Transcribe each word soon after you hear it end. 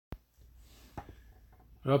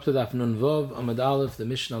We're up to Daf Nun Vov, Amud Aleph, the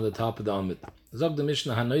Mishnah on the top of the Amud. Zog the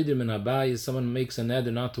Mishnah, Nedarim and Abayis, someone makes a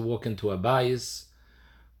neder not to walk into Abayis.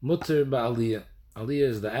 Mutter ba'aliyah. Aliyah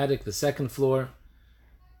is the attic, the second floor.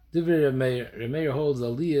 Divrei Reb Meir. Reb Meir holds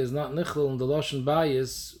Aliyah is not nichlal in the Lashon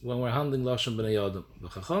Bayis when we're handling Lashon B'nai Adam.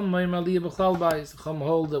 V'chacham meir Aliyah b'chlal Bayis. Chacham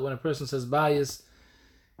hold that when a person says Bayis,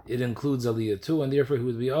 it includes Aliyah too, and therefore he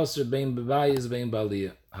would be Osir bein b'Bayis, bein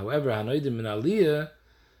b'Aliyah. However, Nedarim and Aliyah,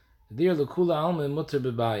 Dir l'kula alma mutter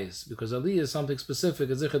b'bayis, because aliyah is something specific,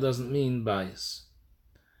 as if it doesn't mean bias.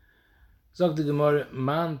 Zog the Gemara,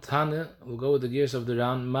 man tane, we'll go with the gears of the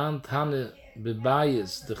Ran, man tane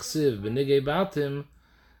b'bayis, d'chsiv, b'nigei batim,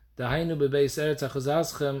 dahainu b'beis eretz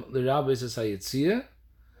achuzaschem, l'rabbeis es hayitziyah,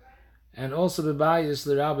 and also b'bayis,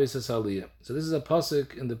 l'rabbeis es aliyah. So this is a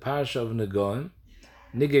pasuk in the parasha of Negoim,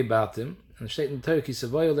 nigei batim, and the state in Turkey,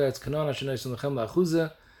 Savoyo l'eretz kanon, ashenoi l'chem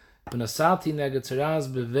la'achuzah, so the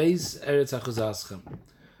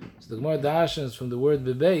Gemara dashes from the word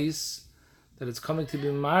bebeis that it's coming to be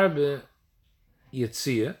marbe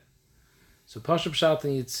yitzia. So Pashup Pshat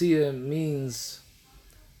in yitzia means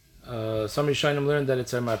some Rishonim learned that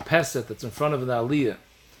it's a marpeset that's in front of the aliyah,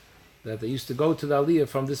 that they used to go to the aliyah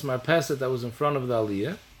from this marpeset that was in front of the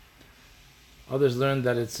aliyah. Others learned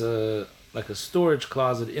that it's like a storage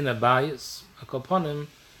closet in a bayis. Akoponim,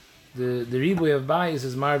 the riboy of bayis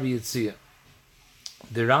is marbi yitzia.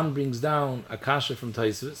 The Ran brings down a kasha from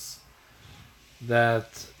Tosfos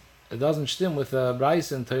that it doesn't stem with a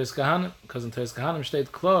brayse in Teres Kahanim, because in Teres Kahanim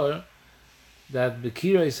steht klar that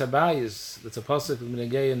bekiros habayis, that's a pasuk of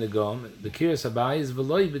Menegei and Negom, bekiros habayis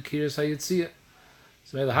v'loi bekiros hayitzia.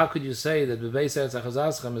 So maybe how could you say that bebeis eretz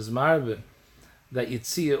achazaschem is marbe, that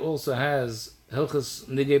yitzia also has hilchas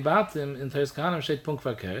nigei batim in Teres Kahanim steht punk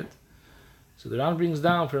verkehrt? So the Ran brings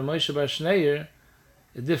down for Moshe Bar Shneur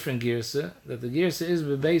a different girsa, that the girsa is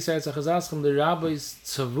bebeis eretz achazaschem the rabbi's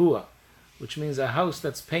tzavua, which means a house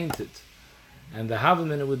that's painted. And the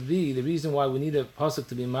havamina would be the reason why we need a pasuk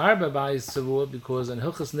to be marba by tzavua, because in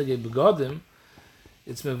hilchas nigei begodim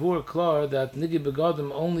it's mevur klar that nigei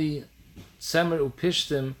begodim only semer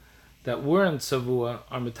upishtim that weren't tzavua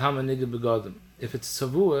are mitama nigei begodim. If it's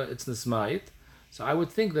tzavua, it's nismayit. So I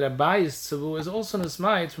would think that a bayis tzavua is also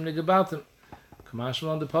nismayit from nigei batim. Kamashma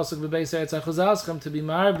on the pasuk bebeis eretz achazaschem to be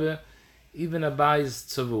marbe even a bayis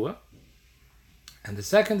tzavua. And the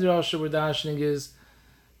second drasha we're dashing is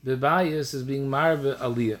the bayis is being marbe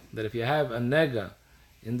aliyah, that if you have a nega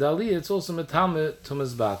in the aliyah, it's also metame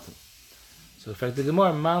tumas batim. So in fact the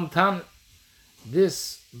Gemara mantan,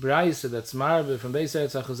 this brayse that's marbe from beis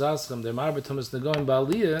eretz achazaschem, they're marbe tumas negoim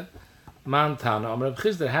ba'aliyah mantana. Reb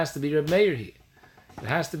Chizda, there has to be Reb Meir here. It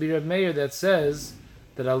has to be Reb Meir that says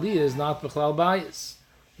that aliyah is not b'chlal bayis.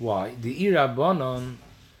 Why? The Rabbanon,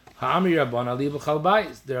 ha'amri Rabban aliyah b'chlal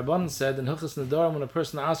bayis. The Rabbanon said in hilchas Nedarim, when a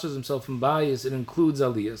person answers himself from bayis, it includes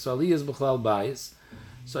aliyah. So aliyah is b'chlal bayis.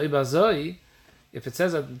 So ibazoi, if it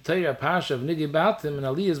says at the Torah parasha of nigei batim and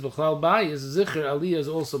aliyah is b'chlal bayis, zicher aliyah is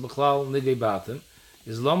also b'chlal nigei batim.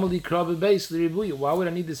 Is lomali krab beis l'ribuy. Why would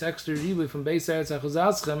I need this extra ribuy from beis eretz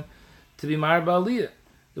achazaschem to be marba aliyah?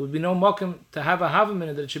 There would be no mokum to have a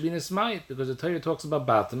havamina that it should be nismayit, because the Torah talks about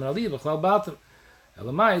batim and aliyah b'chlal batim.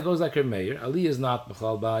 Elamai, it goes like her mayor. Aliyah is not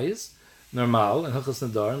b'chlal bayis, normal, and hilchas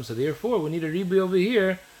Nedarim. So therefore, we need a ribuy over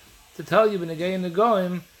here to tell you b'negei and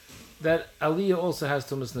negoim that aliyah also has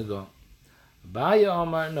tumas negoim. Baya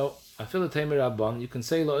Omar, no, afil teimer Rabban. You can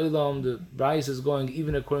say lo'ilam, the Bryce is going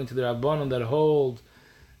even according to the Rabbanon that hold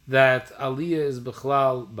that aliyah is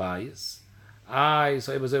b'chlal bayis.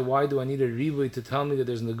 So I was like, why do I need a ribuy to tell me that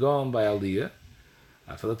there's negoim by aliyah?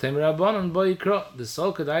 Afil teimer Rabbanon bo yikra the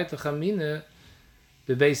sol kedai tachamine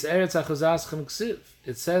bebeis eretz achazaschem ksiv.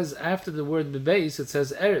 It says after the word bebeis, it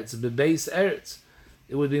says eretz, bebeis eretz.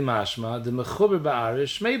 It would be mashma the mechuber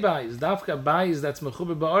ba'aretz shmei bayis. Dafka bayis that's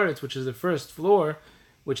mechuber ba'aretz, which is the first floor,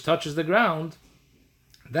 which touches the ground.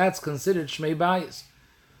 That's considered shmei bayis.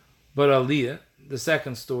 But aliyah, the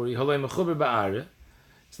second story, halei mechuber ba'aretz,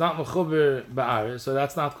 it's not mechuber ba'aretz, so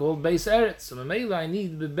that's not called beis eretz. So memela I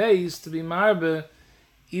need bebeis to be marbe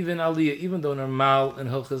even aliyah, even though normal in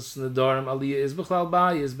hilchas Nedarim aliyah is b'chlal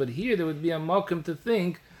bayis, but here there would be a mokum to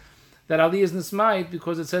think that aliyah is nismayit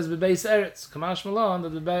because it says bebeis eretz. Kamash malon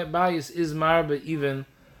that the bayis is marbe even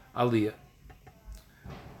aliyah.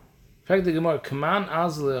 Fact the Gemara, Kaman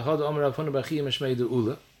azle had omer avonu b'chiyim mishmei de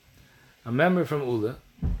ula. A member from ula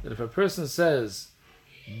that if a person says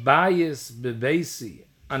bayis bebeisi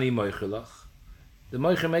ani moichelach, the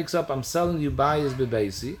moicher makes up I'm selling you bayis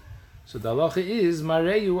bebeisi. So the halacha is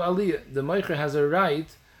mareyu aliyah. The moicher has a right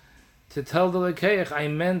to tell the lekeich I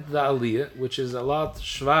meant the aliyah, which is a lot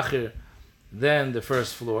shvacher than the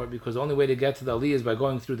first floor, because the only way to get to the aliyah is by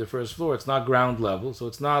going through the first floor. It's not ground level, so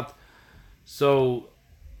it's not so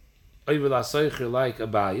like a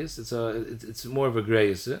bias. It's more of a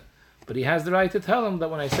greyes. But he has the right to tell him that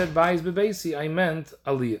when I said bias bebeisi, I meant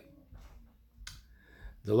aliyah.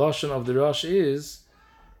 The lashon of the Rosh is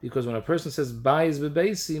because when a person says bias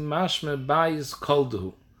bebeisi, mashma bias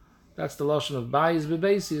kolduhu. That's the lashon of bias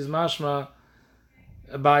bebeisi, is mashma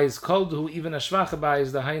bias kolduhu, even a shvacha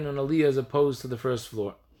bias, the hainun aliyah, as opposed to the first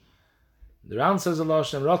floor. The Ran says a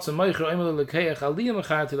lashon ratzon moicher oimel lekeach aliyah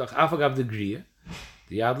mechartilach afagav the griya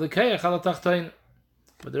the yad lekeach ala tachtain.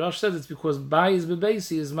 But the Rosh says it's because bias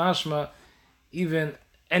bebeisi is mashma even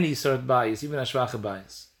any sort of bias, even a shvacha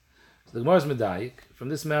bias. So the Gemara is medayik from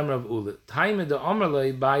this member of Ula. Taime de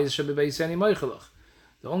Omerlei bias shebebeisi ani moichelach.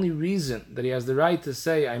 The only reason that he has the right to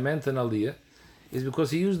say I meant an aliyah is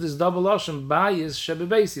because he used this double lashon bias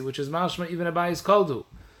shebebeisi, which is mashma even a bias koldu.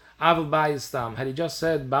 Aval bias tam. Had he just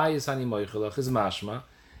said bias ani moichelach is mashma,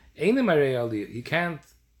 einim arei aliyah. He can't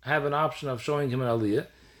have an option of showing him an aliyah.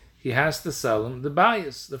 He has to sell him the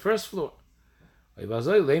bias, the first floor. Because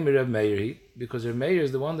Reb Meir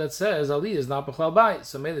is the one that says aliyah is not b'chlal bias.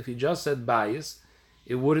 So maybe if he just said bias,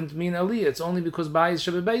 it wouldn't mean aliyah. It's only because bias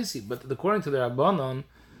shebebeisi. But according to the Rabbanon,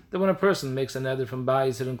 that when a person makes a neder from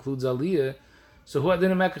bias, it includes aliyah. So who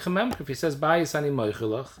adin mekach if he says bias ani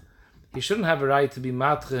moichelach, he shouldn't have a right to be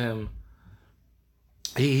matchim.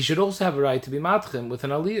 He should also have a right to be matchim with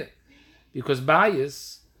an aliyah, because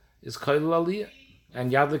bias is koilul aliyah. And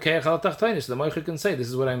yad lekeach al tachtonis, the moicher can say, this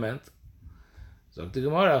is what I meant. So the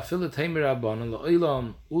Gemara, afil et heim rabbanon,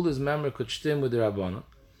 lo'ilam, ula's member could stim with the rabbanon.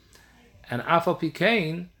 And afal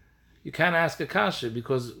pikein, you can't ask a kasha,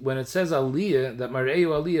 because when it says aliyah, that mar'eu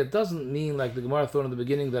aliyah, doesn't mean, like the Gemara thought in the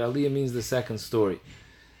beginning, that aliyah means the second story.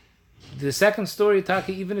 The second story,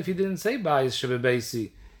 Taki, even if he didn't say bias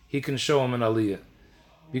shebebeisi, he can show him an aliyah.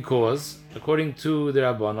 Because, according to the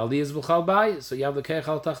rabbanon, aliyah is b'chal bias, so yad lekeach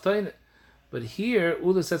al tachtonis. But here,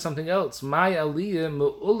 Ula said something else. My aliyah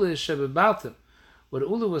mu'ula shebebatim. What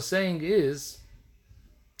Ula was saying is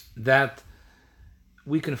that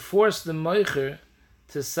we can force the moicher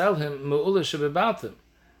to sell him mu'ula shebebatim.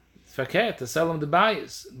 Fakir, to sell him the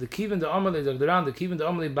bias. The kivin the amalei dagdaran, the kivin the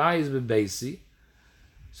amalei bias bebeisi.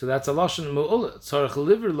 So that's a lashon mu'ula. Tzarech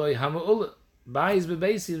liver loy ha-mu'ula. Bias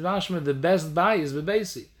bebeisi is mashma, the best bias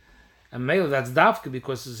bebeisi. And mele, that's dafka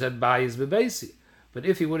because it said bias bebeisi. But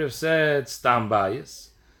if he would have said stam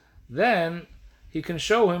bias, then he can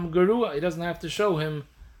show him gerua. He doesn't have to show him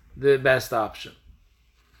the best option.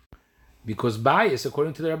 Because bias,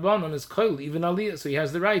 according to the Rabbanon, is koil, even aliyah. So he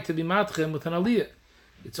has the right to be matchem with an aliyah.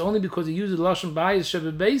 It's only because he uses lashon bias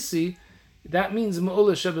shebebeisi, that means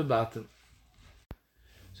mu'ula shebebatim.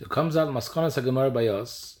 So it comes out maskanas hagemara by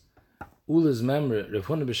us, Ula's member, Rav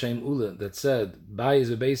Huna b'shem Ula, that said bias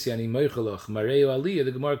bebeisi ani moichelach mareu aliyah.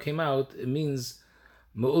 The Gemara came out, it means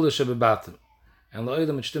Mu'ula shebebatim. And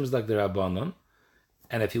lo'olam it stims like the Rabbanon.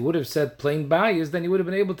 And if he would have said plain bias, then he would have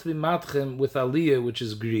been able to be matchem with aliyah, which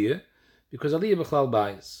is griya, because aliyah b'chlal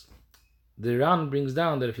bias. The Ran brings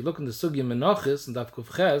down that if you look in the sugya menachis and daf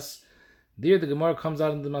kuf ches, there the Gemara comes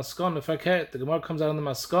out in the maskana fakert. The Gemara comes out in the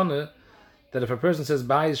maskana that if a person says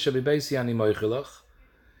bias shebebeisi ani moichelach,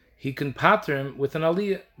 he can pattern him with an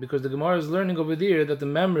aliyah, because the Gemara is learning over there that the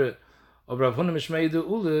member of Rav Huna b'shmei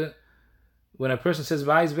Ula, when a person says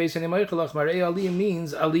 "Vayis beis ani moichelach," marei aliyah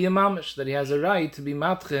means aliyah mamish, that he has a right to be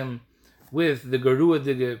matchem with the gerua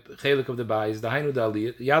the chelik of the bayis, the hainu the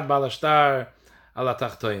aliyah, yad balashtar ala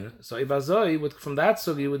tachtoin. So ibazoi, from that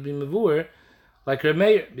sugi would be mevur like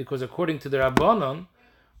Remeir, because according to the Rabbanon,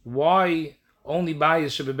 why only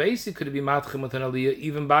bayis shebebeisi could be matchem with an aliyah?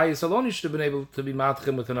 Even bayis alone should have been able to be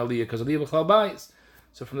matchem with an aliyah, because aliyah b'chal bayis.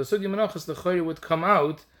 So from the sugi menachos, the chayr would come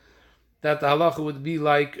out that the halacha would be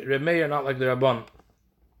like Remeir, not like the Rabban.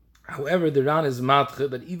 However, the Ran is matche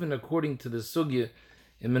that even according to the sugya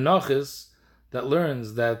in Menachos that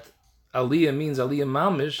learns that aliyah means aliyah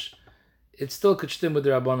mamish, it still could stem with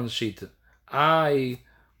the Rabban and Shita.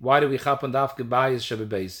 Why do we chap on dafke bias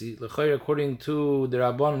shebebeisi? L'chayr, according to the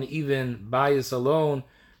Rabban, even bias alone,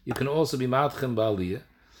 you can also be matchem ba'aliyah.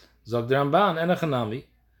 Zog the Ramban, enachanami.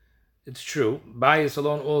 It's true. Bias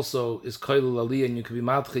alone also is koilul aliyah, and you could be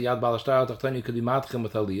matchem yad balashtar tachton. You could be matchem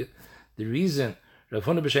with aliyah. The reason Rav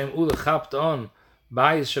Huna b'shem Ula chapped on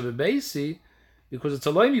bias shebebeisi because it's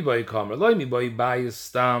a loimi boy kamer, loimi boy bias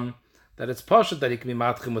stam, that it's pashut that he can be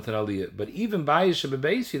matchem with an aliyah. But even bias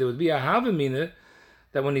shebebeisi, there would be a havamina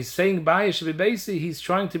that when he's saying bias shebebeisi, he's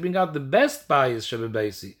trying to bring out the best bias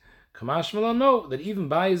shebebeisi. Kamash Malon, no, that even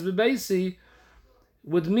bias bebeisi,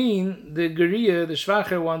 would mean the Geria, the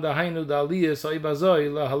Schwacher one, the Hainu, the Aliyah, so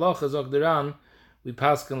Ibazoi, La Halacha, Zog Deran, we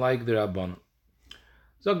paskin like the Rabban.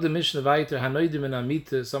 Zog the Mishnah weiter, Hanoidim in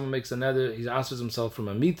Amita, someone makes a neder, he answers himself from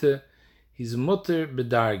Amita, he's mutter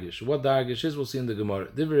bedargish. What dargish is, we'll see in the Gemara.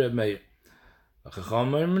 Divrei Reb Meir.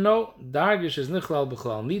 No, dargish is nichlal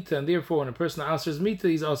b'chlal mita, and therefore when a person answers mita,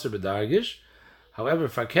 he's also bedargish. However,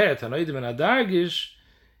 fakert, hanoidim and adargish,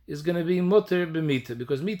 is going to be mutter b'mita,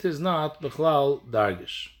 because mita is not b'chlal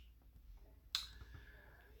dargish.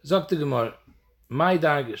 Zok the Gemara, my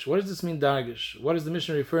dargish. What does this mean, dargish? What is the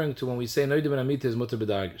Mishnah referring to when we say noidim and amita is mutter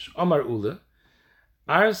b'dargish? Omar ule,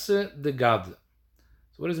 arse de gade.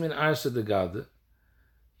 So what does it mean, arse de gade?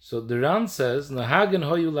 So the Ran says, Nahagen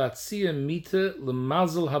hoyu latzia mita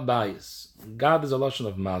lemazel habayis. God is a lashon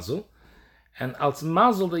of mazel. And als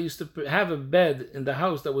mazel, they used to have a bed in the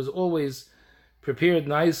house that was always prepared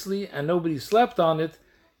nicely and nobody slept on it.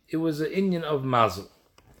 It was an inyan of mazel.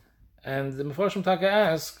 And the Mefarshim Taka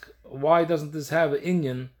ask, why doesn't this have an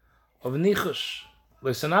inyan of nichush?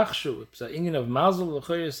 Lesanachshu. It's an inyan of mazel.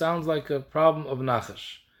 It sounds like a problem of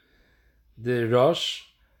nachash. The Rosh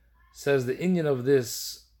says the inyan of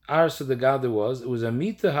this Arsa the Gade was, it was a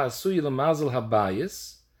mita ha'asuy l'mazel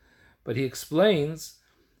habayis, but he explains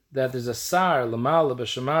that there's a sar l'mal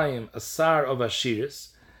b'shamayim, a sar of Ashiris,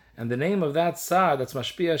 and the name of that sar that's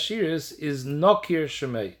mashpi Ashiris is Nokir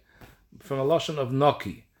Shemei, from a lashon of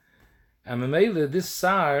Noki. And Memele, this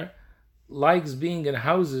sar likes being in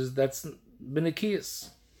houses that's benikiyas.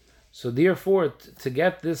 So therefore, to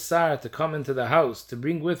get this sar to come into the house, to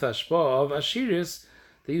bring with hashpa of Ashiris,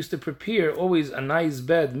 they used to prepare always a nice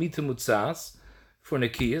bed, mita mutzas, for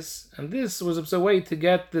nekiyas, and this was a way to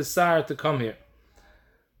get the sar to come here.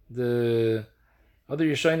 The other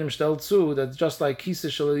Yeshayim stellt zu that just like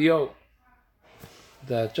Kisa Shel Eliyahu,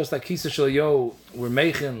 were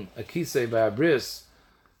meichen a Kisa by a bris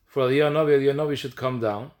for Eliyahu Novi should come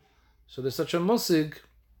down. So there's such a musig,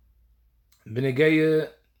 b'negeya,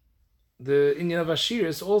 the Indian of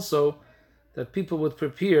Ashiris also, that people would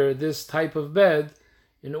prepare this type of bed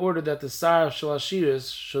in order that the Sar Shel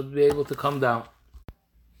Ashiris should be able to come down.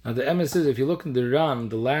 Now the emes is, if you look in the Ran,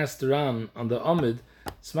 the last Ran on the Amid,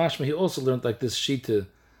 Smashma, he also learned like this Shita.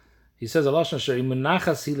 He says, Alashon Shari,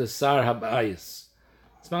 Munachas hi l'sar habayis.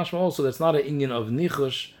 Smashma also, that's not an Inyan of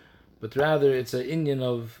Nichush, but rather it's an Inyan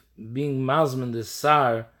of being Mazman, the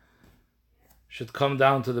Sar should come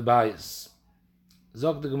down to the Bayis.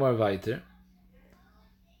 Zog the Gemara weiter.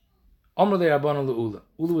 Amr le Rabbanan le'ula.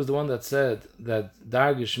 Ula was the one that said that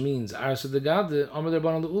Dargish means Arsa de Gade. Amr le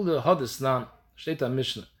Rabbanan le'ula hadis nan. Shteta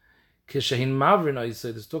Mishnah. Kishahin Mavrin, I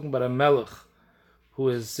said, it's talking about a melech who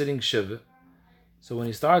is sitting Shiva. So when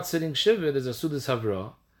he starts sitting Shiva, there's a Sudas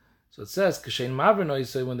Havra. So it says, Kishahin Mavrin, I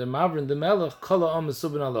say, when they're Mavrin, the melech, Kala Am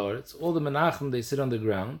Subin al Aretz, all the Menachem, they sit on the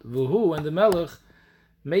ground. Vuhu, and the melech,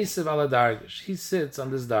 Meisev ala Dargish. He sits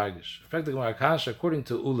on this Dargish. In fact, the Gemara Kasha, according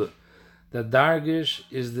to Ula, that Dargish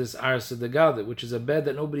is this Arsa de Gade, which is a bed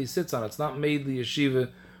that nobody sits on. It's not made the yeshiva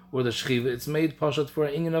or the shchiva. It's made pashat for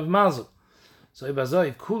an inyan of mazel. So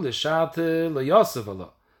Ibazoi, Kule Shate Lo Yosef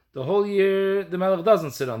Allah. The whole year, the Melech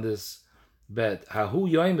doesn't sit on this bed. Hahu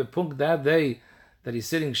Yoim Bepunk, that day that he's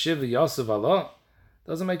sitting Shiva Yosef Allah,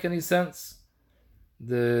 doesn't make any sense.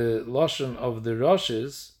 The Lashon of the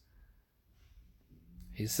Roshes,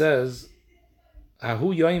 he says,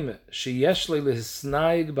 Hahu yoime sheyeshle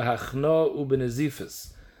lehisnaig bahachno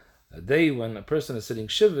ubenezifis. A day when a person is sitting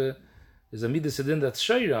shiva is a midas edin that's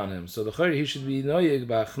shayir on him. So the chayr he should be noyeg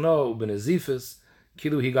bahachno ubenezifis.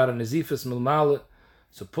 Kilu he got a nezifis milmale.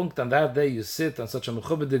 So punkt on that day you sit on such a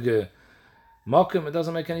mechubedige mokim. It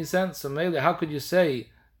doesn't make any sense. So maybe how could you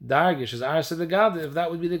say Dargish is Arsa de Gade? If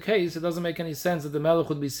that would be the case, it doesn't make any sense that the melech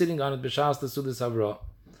would be sitting on it b'shas the Sudas Havra.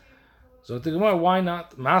 So the Gemara, why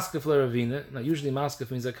not Maskef Ravina? Now usually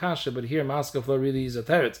Maskef means a kasha, but here Maskef really is a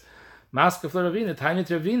teretz. Maskef Ravina, Tainit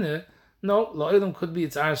Ravina, no, Lo'ilam could be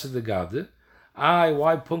it's Arsa de Gade.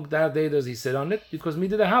 Why punk that day does he sit on it? Because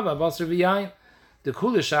Mida de Hava, Basar V'yayin. The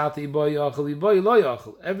Kulishati Iboy Yachal, Iboy Lo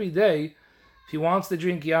Yachal. Every day, if he wants to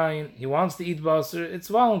drink yayin, he wants to eat Basar, it's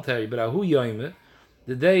voluntary. But Ahu Yoime,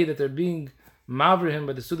 the day that they're being Mavrahim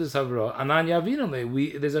by the Sudas Havra, Anan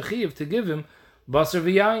Yavinale, there's a chiv to give him Basar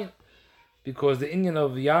V'yayin. Because the inyan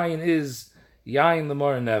of yayin is yayin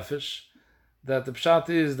lemar nefesh, that the pshat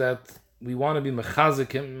is that we want to be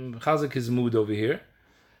mechazik his mood over here.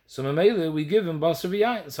 So memele we give him basar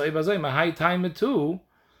v'yayin. So ibazay mahai time too.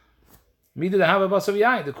 Mida to have a basar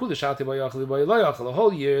v'yayin. The kulishati b'yachli b'ylo yachal. The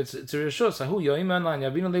whole year it's a rishus. Ahu yoiman an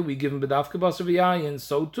yavinale we give him bedavke basar v'yayin.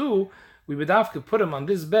 So too we bedavke put him on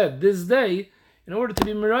this bed this day in order to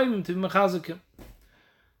be merayim, to be mechazik him.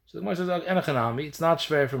 So the Gemara says, "Enochanami, it's not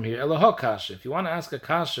shver from here. Eloha kasha. If you want to ask a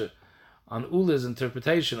kasha on Ula's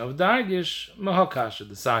interpretation of dargish, maha kasha,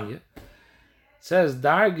 the Sanya, it says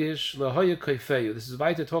dargish lahoya koifeyu. This is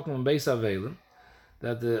weiter talking on Beis Avelim,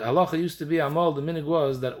 that the halacha used to be amal. The minig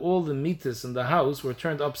was that all the mitas in the house were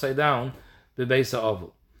turned upside down be Beis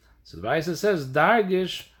Avil. So the Brisa says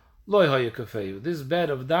dargish lohoya koifeyu. This bed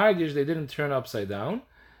of dargish they didn't turn upside down.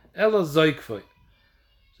 Ela zoikfei.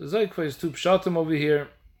 So zoikfei is two pshatim over here.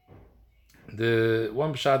 The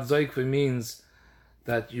one pshat zoikfei means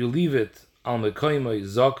that you leave it al mekoimoi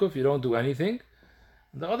zakuf, you don't do anything.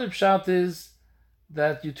 The other pshat is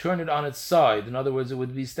that you turn it on its side. In other words, it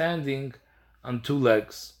would be standing on two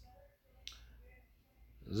legs.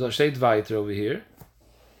 So steht weiter over here.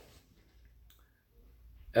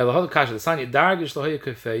 Elahol kasha, the sanya dargish lohoya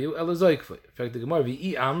kefeyu ela zoikfei. In fact, the Gemara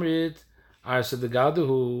vi amrit arsa de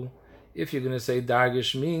gaduhu. If you're going to say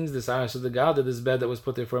dargish means this arsa de gadu, this bed that was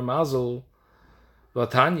put there for a mazel.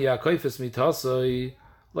 Vatanya koifes mitasoi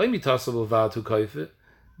loy mitasol vatu koife.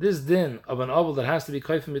 This din of an oval that has to be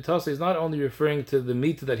koife mitasoi is not only referring to the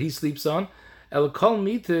meat that he sleeps on. El kol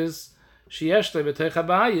mitas sheyeshle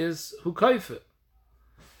b'teichabayis hu koife.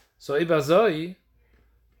 So ibazoi,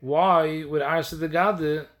 why would arsa de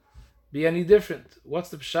gadu be any different? What's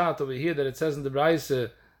the pshat over here that it says in the Braise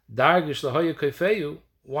dargish lahoya koifeyu?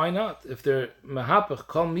 Why not? If they're mahapach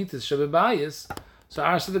kol mitas shebebayis, so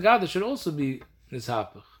arsa de gadu should also be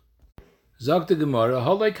nishapach. Zog the Gemara,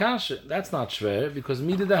 holoi kasha. That's not shver, because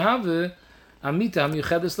mida de have a mita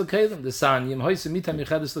hamyuchedes lekelim. The sanyim hoise mita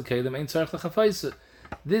hamyuchedes lekelim ain't tzarech lechafaisa.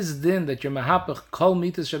 This din that you're mahapach kol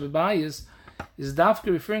mitas shebebayis is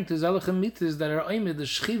dafka referring to zelechem mitas that are oimid the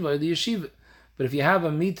shchiva or the yeshiva. But if you have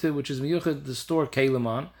a mita which is miyuched to store kelim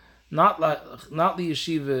on, not the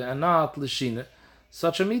yeshiva and not l'shina,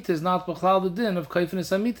 such a mita is not b'chlal the din of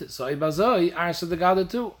kaifenis hamita. So ibazoi arsa de gada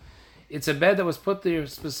too. It's a bed that was put there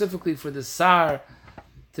specifically for the sar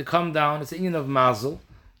to come down. It's an union of mazel.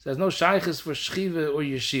 So there's no shaykhis for shchiva or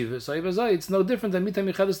yeshiva. So it's no different than mita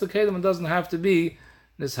michadis lekelim and doesn't have to be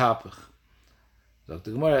nishapach.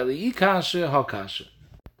 Dr. Gemara, li'i kasha, ha kasha.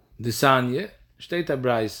 The Sanya, steht a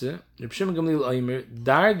Braise, Reb Shimon Gamliel Oimer,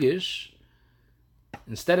 dargish,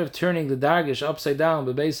 instead of turning the dargish upside down,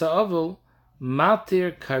 bebeisa avil,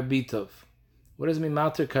 matir karbitov. What does it mean,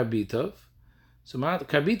 matir karbitov? So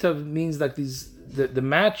karbitov means like these, the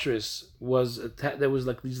mattress was there was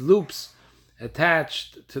like these loops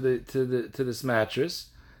attached to this mattress,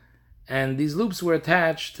 and these loops were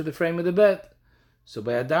attached to the frame of the bed. So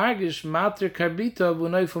by a dargish matir karbitov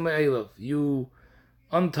unoifu me'elov, you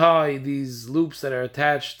untie these loops that are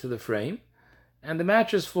attached to the frame, and the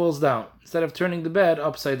mattress falls down instead of turning the bed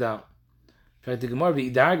upside down. If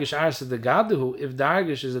dargish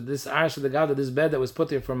is this arsa de gadu, this bed that was put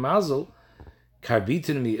there for mazel,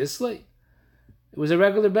 karbitin mi islay. It was a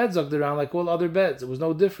regular bed zucked around like all other beds. It was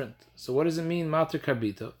no different. So what does it mean, matir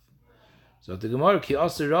karbita? So the Gemara, ki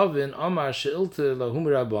aser Ravin amar she'ilte lahum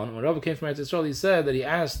rabban. When Rav came from Eretz Yisrael, he said that he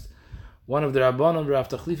asked one of the rabbanon, Rav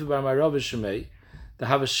Tachlifa bar Marav Shemei, to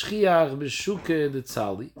have a shchiach b'shuke de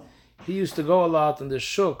tzali. He used to go a lot in the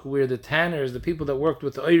shuk where the tanners, the people that worked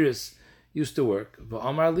with the iris, used to work.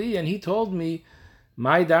 V'amar li, and he told me,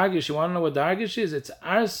 my dargish, you want to know what dargish is? It's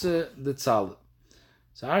arsa de tzali.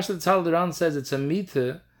 So arsa de tzali, the Ran says it's a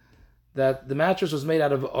mita that the mattress was made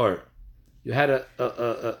out of or. You had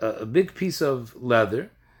a big piece of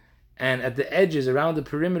leather, and at the edges, around the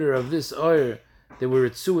perimeter of this or, there were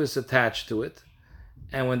ritzuas attached to it.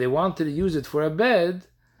 And when they wanted to use it for a bed,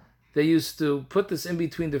 they used to put this in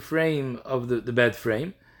between the frame of the bed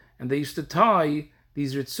frame, and they used to tie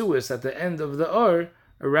these ritzuas at the end of the or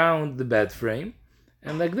around the bed frame.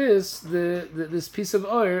 And like this, this piece of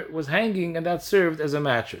or was hanging, and that served as a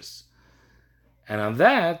mattress. And on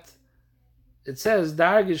that, it says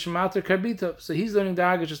dargish mater karbita. So he's learning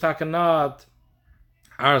dargish is talking not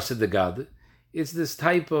arsa de gad. It's this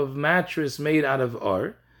type of mattress made out of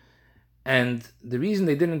or. And the reason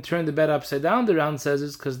they didn't turn the bed upside down, the Ran says,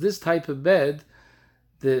 is because this type of bed,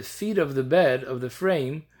 the feet of the bed, of the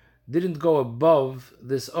frame, didn't go above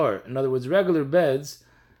this or. In other words, regular beds,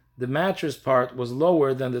 the mattress part was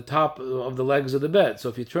lower than the top of the legs of the bed. So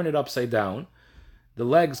if you turn it upside down, the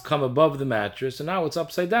legs come above the mattress, and now it's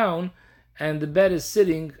upside down, and the bed is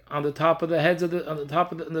sitting on the top of the heads of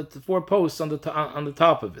the four posts on the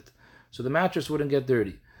top of it. So the mattress wouldn't get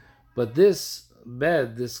dirty. But this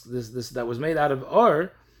bed, this that was made out of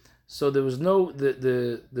or, so there was no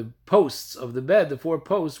the posts of the bed, the four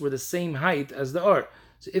posts were the same height as the or.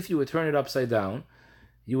 So if you would turn it upside down,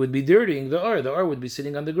 you would be dirtying the or would be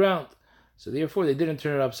sitting on the ground. So therefore they didn't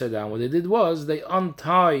turn it upside down. What they did was they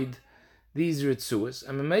untied these ritzuas,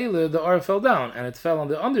 and Memela, the Or fell down, and it fell on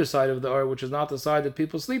the underside of the Or, which is not the side that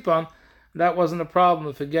people sleep on. That wasn't a problem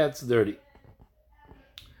if it gets dirty.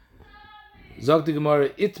 Zog the Gemara,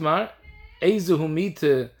 Itmar, Eizehu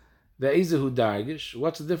Mite, Ve'ezehu Dargish.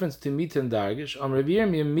 What's the difference between Mite and Dargish? Am Rabbi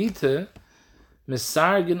Yirmiyah Mite,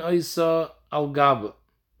 Mesargen Oisa Al Gaba.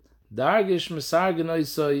 Dargish Mesargen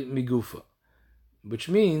Oisa Migufa. Which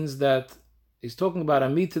means that he's talking about a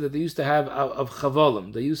Mite that they used to have of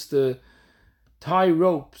Chavolim. They used to tie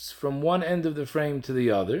ropes from one end of the frame to the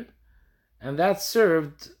other, and that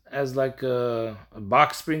served as like a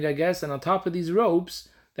box spring, I guess, and on top of these ropes,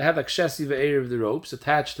 they had like Shesi Ve'er of the ropes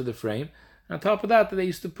attached to the frame, and on top of that, they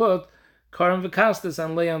used to put Karam V'Kastas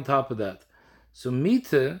and lay on top of that. So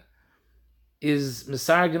Mite is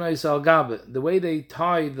Mesar Genois Al Gabe. The way they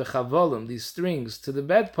tied the Chavolim, these strings, to the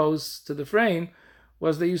bedposts, to the frame,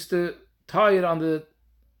 was they used to tie it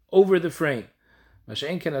over the frame. They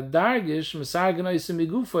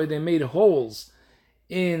made holes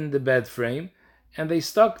in the bed frame, and they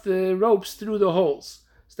stuck the ropes through the holes.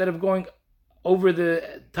 Instead of going over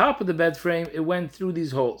the top of the bed frame, it went through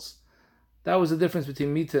these holes. That was the difference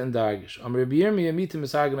between Mita and Dargish.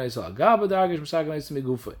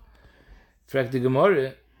 Fragt die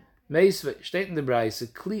Gemorre, Meisve, steht in der Breise,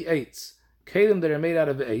 Kli Eitz, Kelim that are made out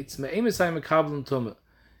of Eitz, Me'emesai Mekabel Tumme.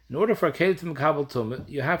 In order for a Kelim to Mekabel Tumme,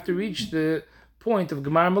 you have to reach the point of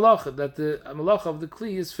Gemar Malacha, that the Malacha of the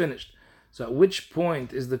Kli is finished. So at which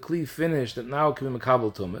point is the Kli finished that now can be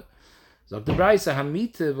Mekabel Tumme? So the Breise,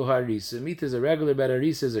 Hamite V'harisa, Mite is a regular bed,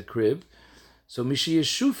 Harisa is a crib. So Mishi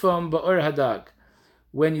Yeshufam Ba'or Hadag.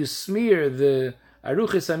 When you smear the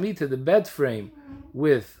Aruchis Hamite, the bed frame,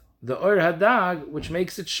 with the Or Hadag, which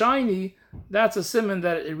makes it shiny, that's a siman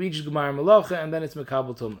that it reached Gemar Malacha, and then it's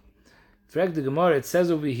Mekabel Tumah. Frag the Gemara, it says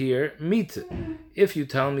over here, Mita. If you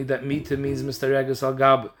tell me that Mita means Mistaregas Al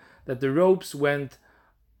Gab, that the ropes went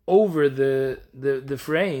over the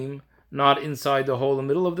frame, not inside the hole in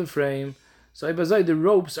the middle of the frame, so the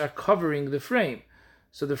ropes are covering the frame.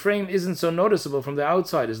 So the frame isn't so noticeable from the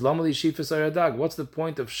outside. Is Lamali Shifas Or Hadag. What's the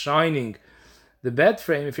point of shining the bed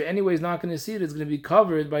frame? If you're anyways not going to see it, it's going to be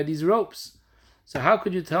covered by these ropes. So how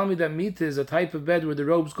could you tell me that Mita is a type of bed where the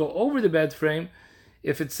ropes go over the bed frame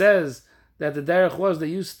if it says that the derech was they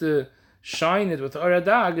used to shine it with Or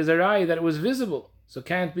Hadag is a raya that it was visible. So it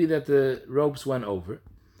can't be that the ropes went over.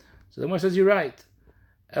 So the Gemara says you're right.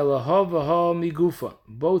 Elahavaha migufa.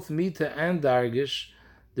 Both Mita and Dargish,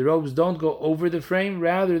 the ropes don't go over the frame,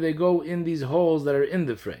 rather they go in these holes that are in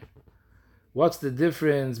the frame. What's the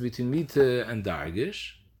difference between Mita and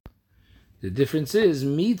Dargish? The difference is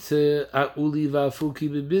Mita a'uli va'afuki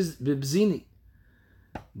bibzini.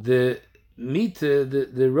 The Mita,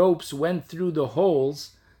 the ropes went through the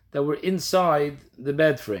holes that were inside the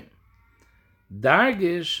bed frame.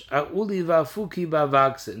 Dargish a'uli va'afuki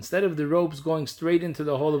ba'vakse. Instead of the ropes going straight into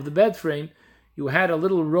the hole of the bed frame, you had a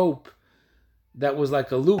little rope that was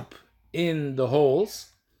like a loop in the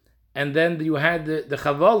holes, and then you had the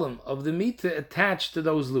chavalim of the Mita attached to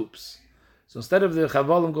those loops. So instead of the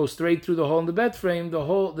chavalim go straight through the hole in the bed frame, the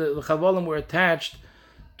chavalim were attached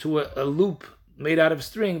to a loop made out of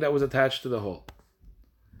string that was attached to the hole.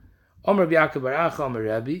 Omer B'Yaakov Bar Acha Omer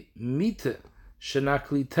Rabbi Mita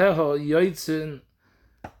shenakliteho yoitzin.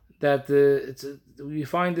 That we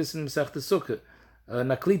find this in Mesechta Sukkah.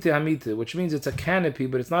 Naklite hamita, which means it's a canopy,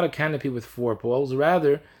 but it's not a canopy with four poles.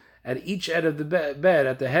 Rather, at each end of the bed,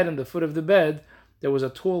 at the head and the foot of the bed, there was a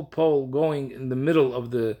tall pole going in the middle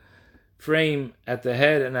of the frame at the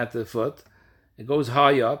head and at the foot. It goes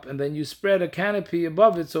high up, and then you spread a canopy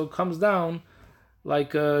above it so it comes down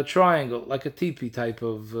like a triangle, like a teepee type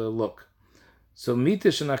of look. So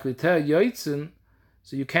mitish and aklite yoitzin,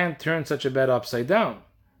 so you can't turn such a bed upside down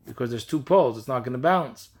because there's two poles. It's not going to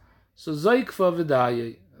balance. So Zaykfa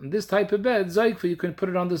Vidaye, in this type of bed, Zaykfa, you can put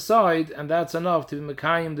it on the side, and that's enough to be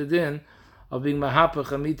Mekayim the din of being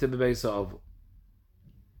Mahapach Amita Bebeisa Avu.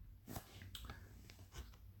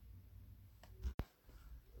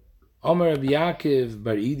 Omer Rabbi Yaakov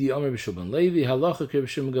Bar Idi, Omer B'Shulban Levi, Halacha K'Reb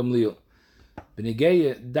Shimon Gamliel.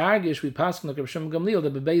 B'Negeye Dargish, we pass on K'Reb Shimon Gamliel, the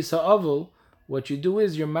Bebeisa Avu, what you do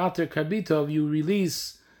is your Mater Karbitov, you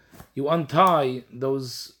release, you untie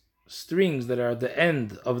those strings that are at the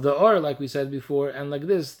end of the Or, like we said before, and like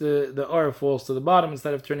this, the Or falls to the bottom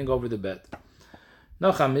instead of turning over the bed.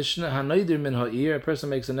 Nacha Mishnah, HaNoder min ha'ir, a person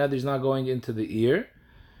makes a neder, he's not going into the ear,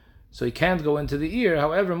 so he can't go into the ear.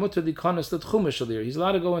 However, mutter dikonis the tchum ear. He's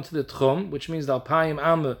allowed to go into the tchum, which means the alpayim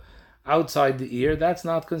amma outside the ear. That's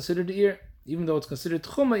not considered ear, even though it's considered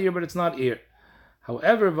tchum ear, but it's not ear.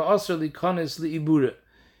 However, va'asr likonis li'ibura.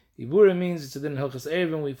 Ibura means it's a din hilchas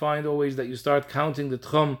erevin. We find always that you start counting the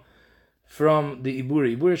tchum from the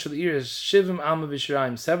Iburi. Iburi shel Ir is Shivim Amma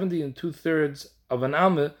V'Shiraim, 70 and 2/3 of an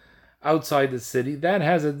Amma outside the city. That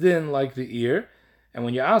has a din like the ear. And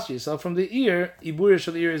when you ask yourself from the ear, Iburi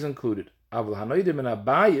shel Ir is included. Avul Hanoidim in a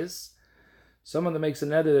bias, someone that makes a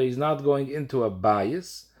neder that he's not going into a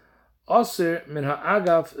bias, Osir min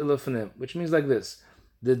ha'agaf ilafnim, which means like this.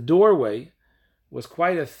 The doorway was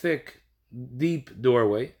quite a thick, deep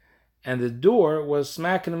doorway, and the door was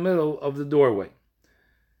smack in the middle of the doorway.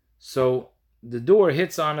 So the door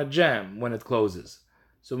hits on a jam when it closes.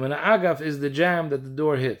 So min ha'agaf is the jam that the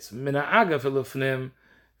door hits. Min ha'agaf ilafnim,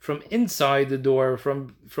 from inside the door,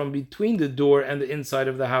 from between the door and the inside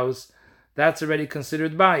of the house, that's already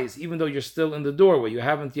considered bias, even though you're still in the doorway. You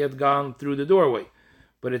haven't yet gone through the doorway.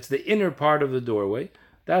 But it's the inner part of the doorway.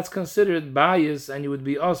 That's considered bias, and you would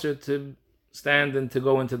be usher to stand and to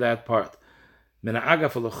go into that part. Min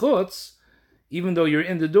ha'agaf l'chutz, even though you're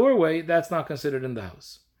in the doorway, that's not considered in the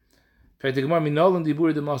house. From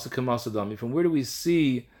where do we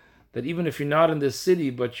see that even if you're not in the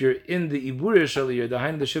city, but you're in the Iburi shel Ir, the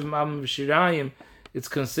Shivim Amma V'Shirayim, it's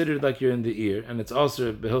considered like you're in the ear, and it's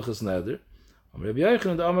also Behilchas Neder. Rabbi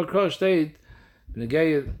Yochanan, the Amar Kro state, when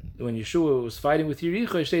Yeshua was fighting with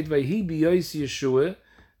Yericho, state Vayhi b'Yos Yeshua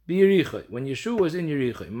b'Yericho. When Yeshua was in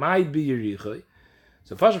Yericho, might be Yericho.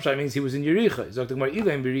 So Pasham means he was in Yericho.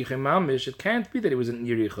 It can't be that he was in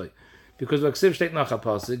Yericho, because Vaksiv state nach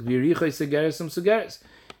Pasuk Yericho segeres segeres.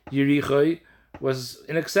 Yericho was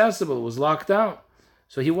inaccessible, was locked down,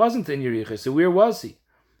 so he wasn't in Yericho. So where was he?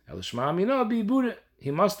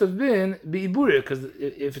 He must have been Iburi, because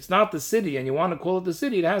if it's not the city and you want to call it the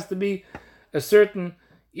city, it has to be a certain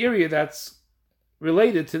area that's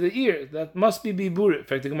related to the ear. That must be Iburi. In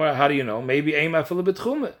fact, the Gemara, how do you know? Maybe Eima Fila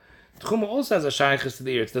B'Tchuma. Tchuma also has a shaykhis to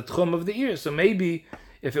the ear. It's the Tchum of the ear. So maybe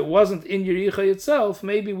if it wasn't in Yericha itself,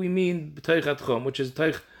 maybe we mean B'Teich HaTchum, which is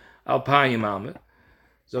Teich Alpayim Ameh.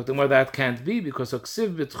 So the Gemara, that can't be, because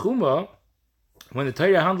Oksiv B'Tchuma, when the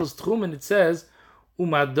Torah handles Tchum, it says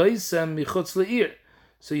Umadoisem Michutz Le'ir.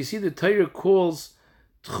 So you see the Torah calls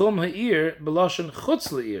Tchum Ha'ir B'Lashon Chutz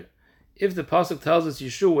Le'ir. If the pasuk tells us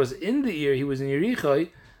Yeshua was in the ear, he was in Yericho,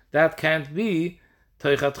 that can't be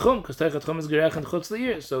Teichat Chum, because Teichat Chum is Gerech and Chutz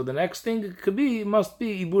Le'ir. So the next thing it could be, must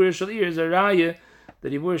be Ibur Shel Ir, is a raya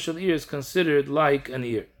that Ibur Shel Ir is considered like an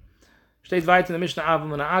ear. Steht weiter in the Mishnah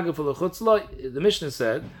Avim and Agaf Chutz Lo. The Mishnah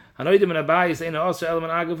said, Hanoidim and Abayis Eina Osir Elam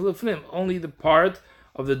and Agaf Lefnim. Only the part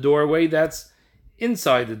of the doorway that's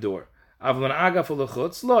inside the door. Avim and Agaf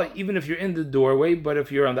Chutz Lo. Even if you're in the doorway, but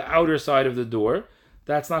if you're on the outer side of the door,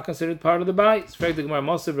 that's not considered part of the bayis. Frag the Gemara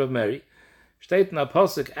Moshe Rav Meri. State in a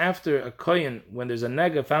pasuk, after a kohen, when there's a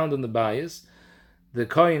nega found in the bayis, the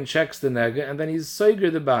kohen checks the nega and then he's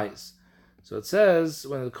soiger the bayis. So it says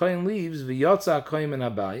when the kohen leaves, v'yotza hakohen min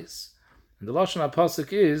habayis, and the lashon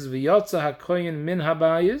pasuk is v'yotza hakohen min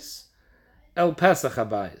habayis el pesach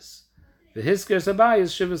habayis, v'hiskers habayis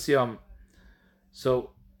shivas yom.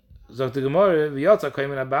 So zok the Gemara v'yotza hakohen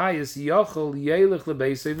min habayis yochel yelech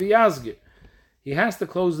lebeisei v'yazgir. He has to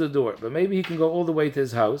close the door, but maybe he can go all the way to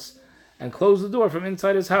his house and close the door from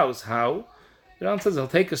inside his house. How? The Ran says he'll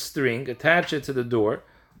take a string, attach it to the door,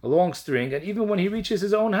 a long string, and even when he reaches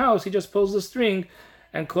his own house, he just pulls the string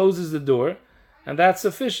and closes the door, and that's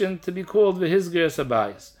sufficient to be called v'hizger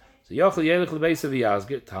sabayis. So Yochel Yelech L'Beis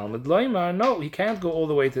V'Yazger, Talmud Loimar, no, he can't go all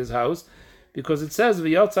the way to his house, because it says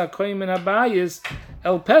v'yotza kohen min habayis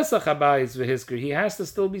el pesach habayis v'hizger. He has to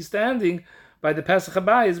still be standing by the Pesach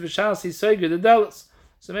Habayis, b'shas hisoiger the delos.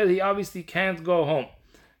 So maybe he obviously can't go home.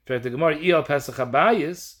 For the Gemara, Iyal Pesach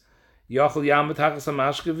Habayis, Yochel Yamet Hachas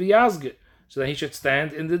HaMashke V'Yazger. So then he should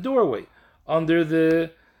stand in the doorway, under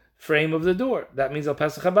the frame of the door. That means Al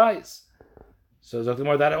Pesach Habayis. So the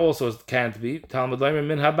Gemara, that also can't be Talmud Leimer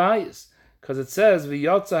Min Habayis, because it says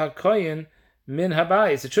V'yotza HaKoyin Min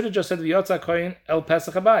Habayis. It should have just said V'yotza HaKoyin El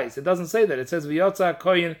Pesach Habayis. It doesn't say that. It says V'yotza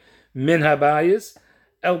HaKoyin Min Habayis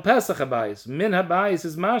El Pesach Habayis. Min Habayis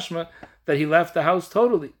is mashma that he left the house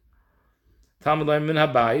totally. Talmud Leimer Min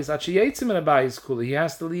Habayis Achi Yetzim Min Habayis Kuli. He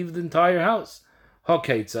has to leave the entire house.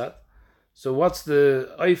 Hoketzat. So what's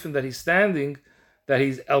the oifen that he's standing, that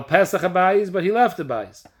he's El Pesach Habayis, but he left the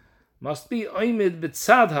bayis? Must be Oimid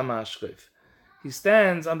B'tzad HaMashkif. He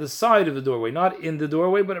stands on the side of the doorway, not in the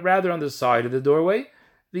doorway, but rather on the side of the doorway.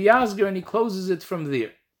 The Yazger, and he closes it from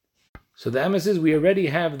there. So the emes is, we already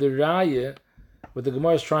have the raya, what the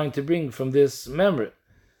Gemara is trying to bring from this memory,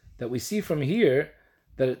 that we see from here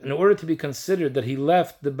that in order to be considered that he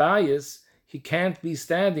left the bayis, he can't be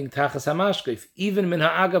standing tachas hamashkif. Even min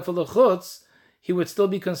ha'agaf l'chutz, he would still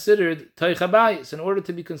be considered teich habayis. In order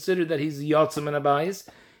to be considered that he's yotzim min habayis,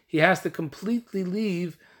 he has to completely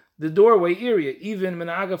leave the doorway area. Even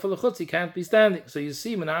Minagaf L'chutz, he can't be standing. So you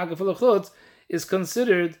see, Minagaf L'chutz is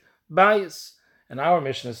considered bias. And our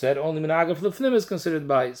Mishnah said only Minagaf L'fnim is considered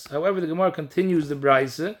bias. However, the Gemara continues the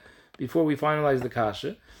Braisa before we finalize the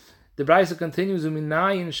Kasha. The Braisa continues,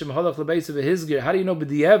 Uminayin Shemholach L'beis V'hizgir. How do you know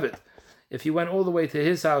B'di'evet? If he went all the way to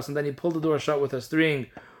his house and then he pulled the door shut with a string,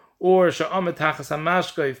 or Sha'amet Tachas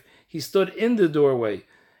HaMashkoif, he stood in the doorway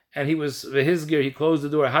and he was V'hizgir, he closed the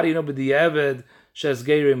door. How do you know B'di'evet? Shes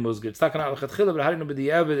Geirim Muzgir. It's not going to but how do you know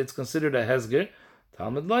B'di'evet? It's considered a Hezgir.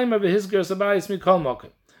 Talmud Leimer V'hizgir Sabayis Mikol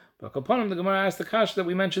Mokim. But upon him, the Gemara asked the kasha that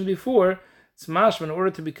we mentioned before. It's mashma, in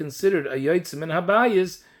order to be considered a yotzim min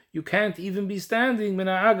habayis, you can't even be standing min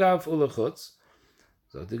ha'agav ulechutz.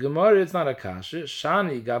 So the Gemara, it's not a kasha.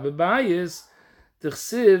 Shani gabe bayis,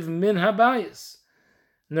 t'chsiv min habayis.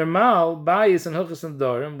 Normal bayis and hilchos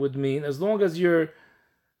nedarim would mean as long as you're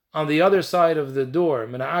on the other side of the door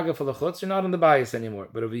min ha'agav ulechutz, you're not on the bayis anymore.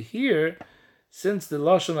 But over here, since the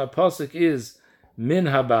lashon ha'pasuk is min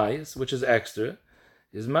habayis, which is extra,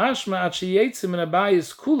 is mashma at sheyetzim in a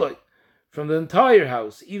bayis kuloi, from the entire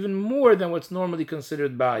house, even more than what's normally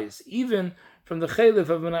considered bayis, even from the chelif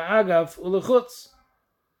of an agav ulechutz.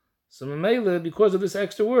 So memela, because of this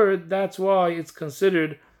extra word, that's why it's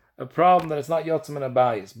considered a problem that it's not yotzim in a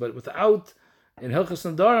bayis. But without, in hilchos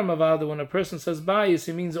nedarim avada, when a person says bayis,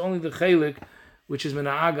 he means only the chelik, which is min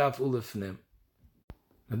agav ulefnim.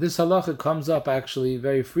 Now this halacha comes up actually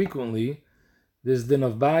very frequently. This din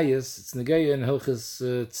of bias, it's negeya in Hilchas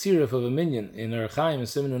Tzirif of a minyan. In Archaim and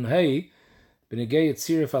Simonun Hay, b'negeya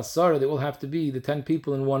Tzirif Asara, they all have to be the 10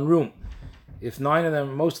 people in one room. If 9 of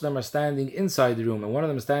them, most of them are standing inside the room, and one of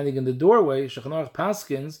them is standing in the doorway, Shulchan Aruch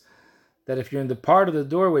paskins that if you're in the part of the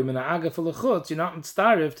doorway, min ha'agaf ulechutz, you're not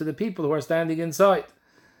mitzaref to the people who are standing inside.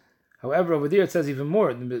 However, over there it says even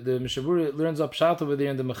more. The Mishabura learns up Pshat over there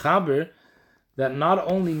in the Mechaber that not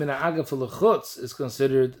only min ha'agaf ulechutz is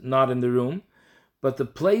considered not in the room, but the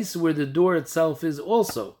place where the door itself is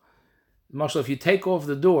also. Mashal, if you take off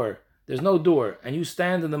the door, there's no door, and you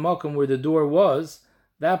stand in the makom where the door was,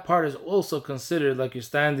 that part is also considered like you're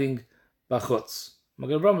standing bachutz.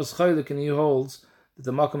 Magen Avraham is chaylik, and he holds that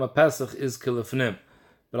the makom of Pesach is kilefnim.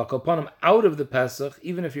 But I'll upon him out of the Pesach,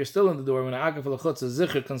 even if you're still in the door, when agaf l'chutz is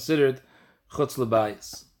zikr considered chutz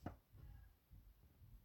l'bayis.